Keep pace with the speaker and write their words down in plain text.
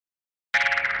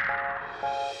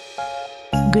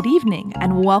Good evening,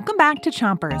 and welcome back to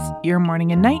Chompers, your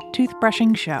morning and night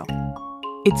toothbrushing show.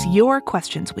 It's your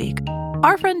questions week.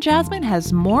 Our friend Jasmine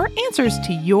has more answers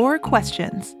to your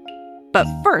questions. But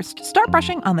first, start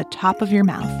brushing on the top of your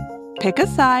mouth. Pick a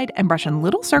side and brush in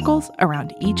little circles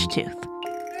around each tooth.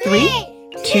 3,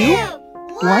 2,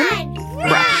 1,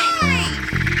 brush.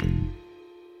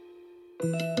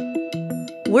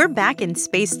 We're back in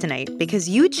space tonight because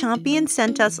you Chompions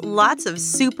sent us lots of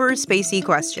super spacey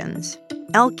questions.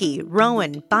 Elkie,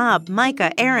 Rowan, Bob,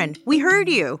 Micah, Aaron, we heard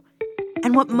you.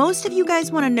 And what most of you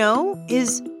guys want to know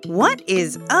is what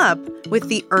is up with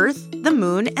the Earth, the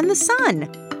Moon, and the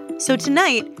Sun? So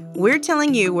tonight, we're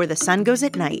telling you where the sun goes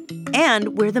at night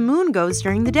and where the moon goes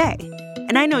during the day.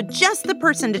 And I know just the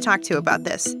person to talk to about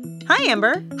this. Hi,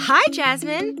 Amber. Hi,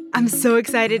 Jasmine. I'm so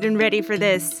excited and ready for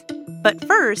this. But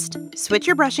first, switch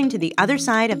your brushing to the other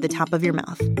side of the top of your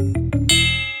mouth.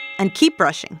 And keep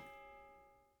brushing.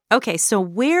 Okay, so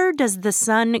where does the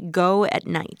sun go at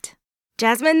night?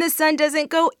 Jasmine, the sun doesn't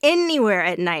go anywhere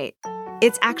at night.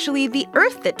 It's actually the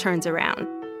Earth that turns around.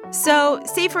 So,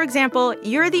 say for example,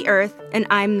 you're the Earth and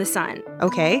I'm the sun.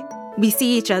 Okay. We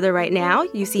see each other right now.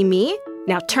 You see me.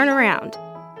 Now turn around.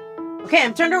 Okay,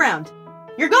 I'm turned around.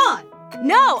 You're gone.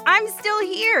 No, I'm still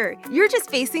here. You're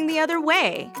just facing the other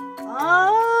way.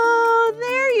 Oh,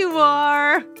 there you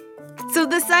are. So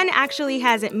the sun actually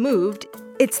hasn't moved.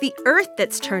 It's the Earth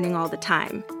that's turning all the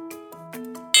time.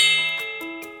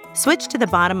 Switch to the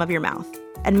bottom of your mouth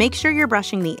and make sure you're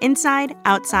brushing the inside,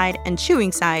 outside, and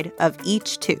chewing side of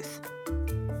each tooth.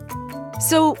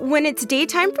 So when it's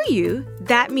daytime for you,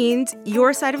 that means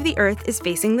your side of the Earth is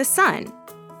facing the sun.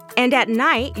 And at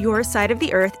night, your side of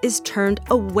the Earth is turned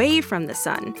away from the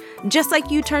sun, just like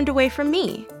you turned away from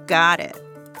me. Got it.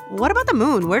 What about the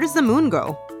moon? Where does the moon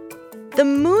go? The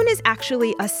moon is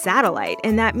actually a satellite,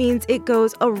 and that means it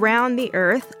goes around the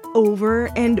Earth over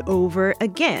and over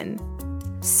again.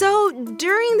 So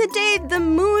during the day, the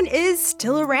moon is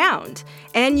still around,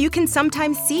 and you can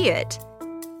sometimes see it.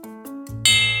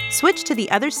 Switch to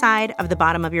the other side of the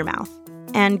bottom of your mouth,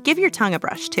 and give your tongue a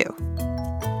brush too.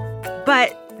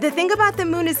 But the thing about the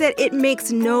moon is that it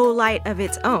makes no light of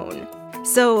its own.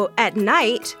 So at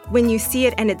night, when you see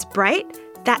it and it's bright,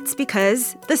 that's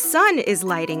because the sun is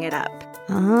lighting it up.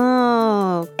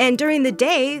 Oh. And during the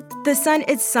day, the sun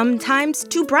is sometimes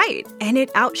too bright, and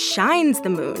it outshines the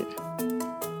moon.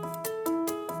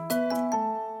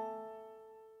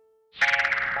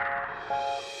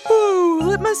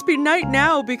 Ooh, it must be night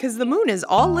now because the moon is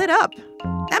all lit up.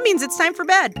 That means it's time for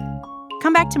bed.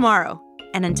 Come back tomorrow.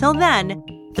 And until then,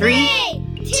 3,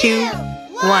 2,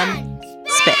 1,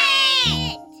 spit.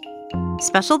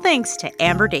 Special thanks to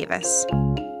Amber Davis.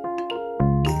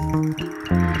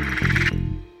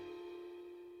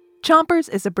 Chompers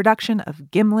is a production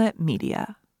of Gimlet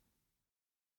Media.